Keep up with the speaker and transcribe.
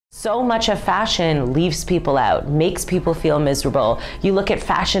So much of fashion leaves people out, makes people feel miserable. You look at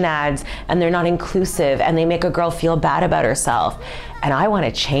fashion ads and they're not inclusive and they make a girl feel bad about herself. And I want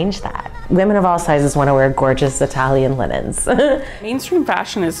to change that. Women of all sizes want to wear gorgeous Italian linens. Mainstream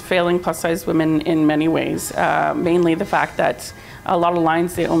fashion is failing plus size women in many ways. Mainly the fact that a lot of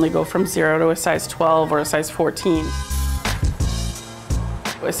lines, they only go from 0 to a size 12 or a size 14.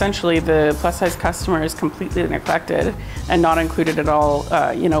 Essentially, the plus size customer is completely neglected and not included at all,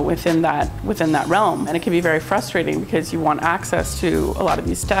 within that realm. And it can be very frustrating because you want access to a lot of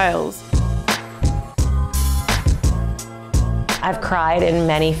these styles. I've cried in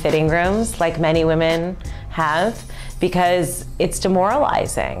many fitting rooms, like many women have, because it's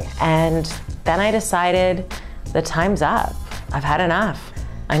demoralizing. And then I decided the time's up. I've had enough.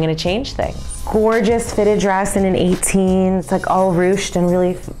 I'm gonna change things. Gorgeous fitted dress in an 18. It's like all ruched and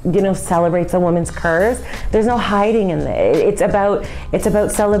really, celebrates a woman's curves. There's no hiding in it. It's about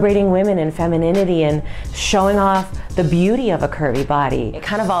celebrating women and femininity and showing off the beauty of a curvy body. It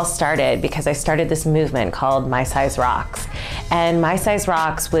kind of all started because I started this movement called My Size Rocks. And My Size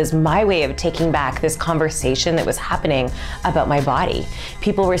Rocks was my way of taking back this conversation that was happening about my body.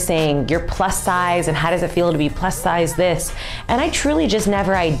 People were saying, you're plus size, and how does it feel to be plus size this? And I truly just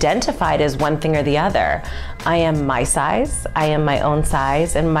never identified as one thing or the other. I am my size, I am my own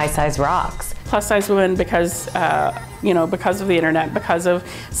size, and My Size Rocks. Plus size women, because of the internet, because of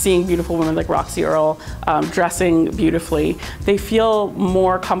seeing beautiful women like Roxy Earle dressing beautifully, they feel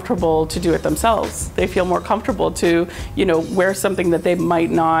more comfortable to do it themselves. They feel more comfortable to, wear something that they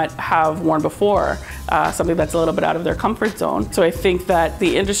might not have worn before, something that's a little bit out of their comfort zone. So I think that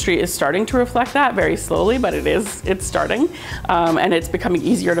the industry is starting to reflect that very slowly, but it's starting, and it's becoming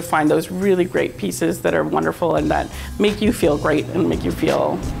easier to find those really great pieces that are wonderful and that make you feel great and make you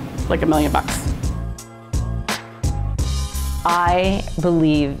feel like $1 million. I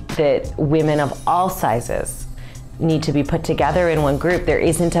believe that women of all sizes need to be put together in one group. There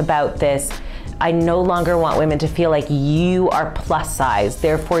isn't about this, I no longer want women to feel like you are plus size,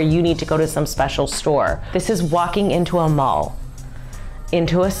 therefore you need to go to some special store. This is walking into a mall,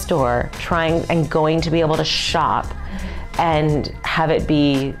 into a store, trying and going to be able to shop and have it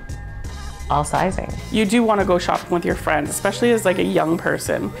be all sizing. You do want to go shopping with your friends, especially as like a young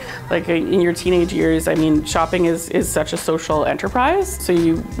person, like in your teenage years. I mean, shopping is such a social enterprise. So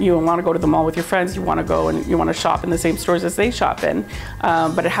you want to go to the mall with your friends, you want to go and you want to shop in the same stores as they shop in,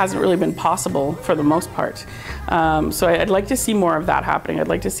 but it hasn't really been possible for the most part. So I'd like to see more of that happening. I'd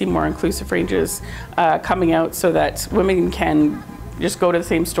like to see more inclusive ranges coming out so that women can just go to the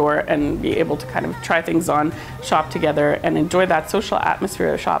same store and be able to kind of try things on, shop together, and enjoy that social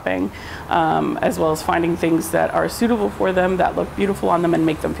atmosphere of shopping, as well as finding things that are suitable for them, that look beautiful on them, and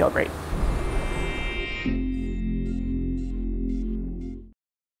make them feel great.